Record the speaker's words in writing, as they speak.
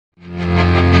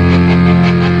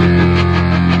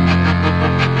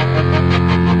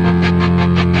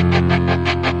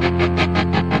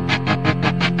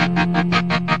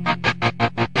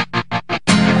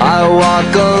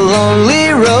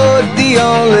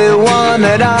one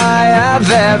that I have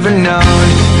ever known.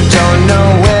 Don't know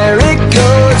where it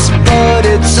goes, but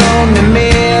it's home to me,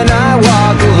 and I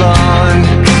walk alone.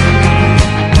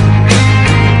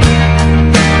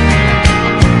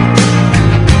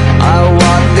 I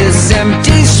walk this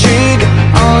empty street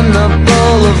on the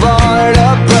boulevard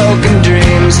of broken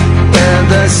dreams, where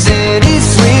the city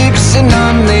sleeps and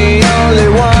I'm the only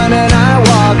one, and I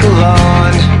walk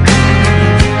alone.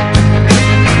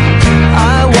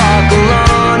 I walk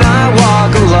alone, I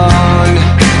walk alone.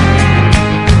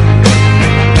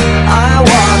 I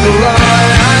walk alone,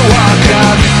 I walk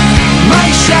up. My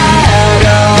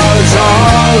shadow's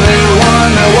only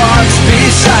one that walks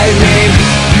beside me.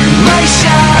 My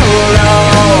shallow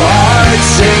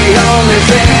heart's the only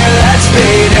thing that's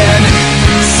beating.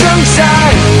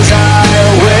 Sometimes I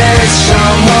wish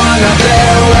someone up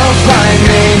there will find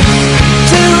me.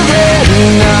 Till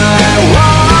then I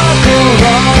walk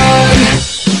alone.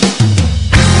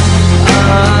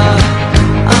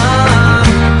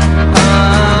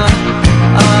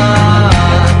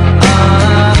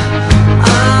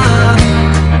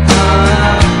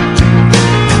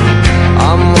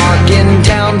 I'm walking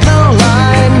down the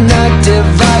line that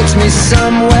divides me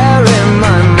somewhere in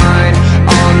my mind,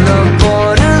 on the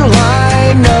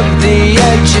borderline of the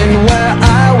edge and where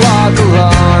I walk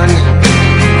alone.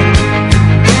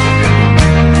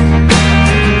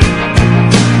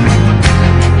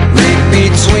 Read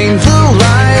between the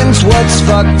lines what's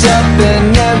fucked up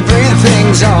and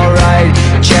everything's alright.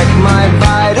 Check my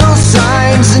vital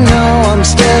signs and know I'm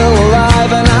still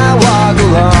alive, and I walk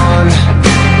alone.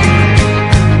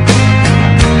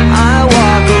 I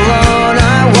walk alone,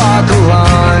 I walk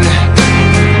alone.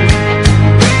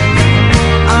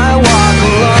 I walk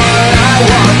alone, I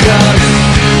walk up.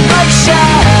 My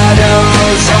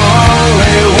shadow's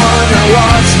only one that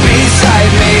walks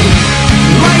beside me.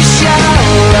 My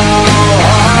shallow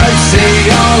heart's the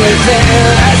only thing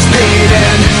that's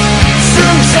beating.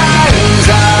 Sometimes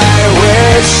I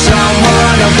wish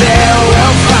someone up there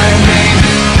will find me.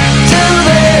 Till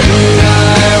then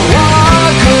I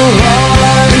walk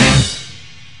alone.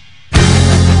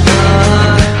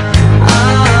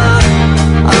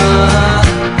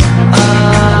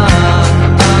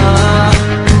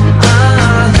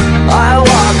 I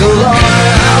walk alone,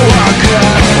 I walk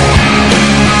up.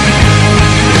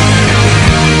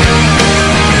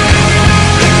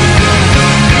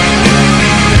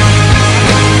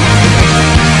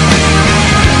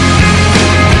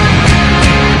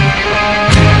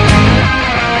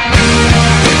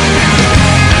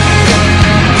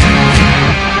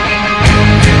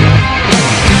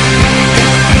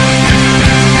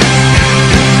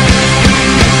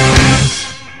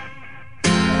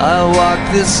 I walk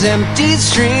this empty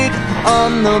street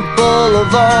on the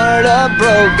boulevard of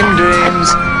broken dreams,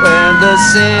 where the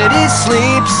city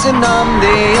sleeps and I'm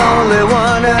the only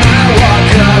one, and I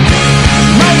walk up.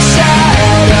 My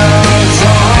shadow's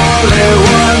only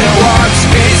one that walks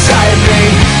beside me.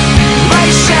 My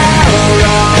shallow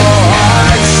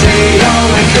heart's the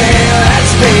only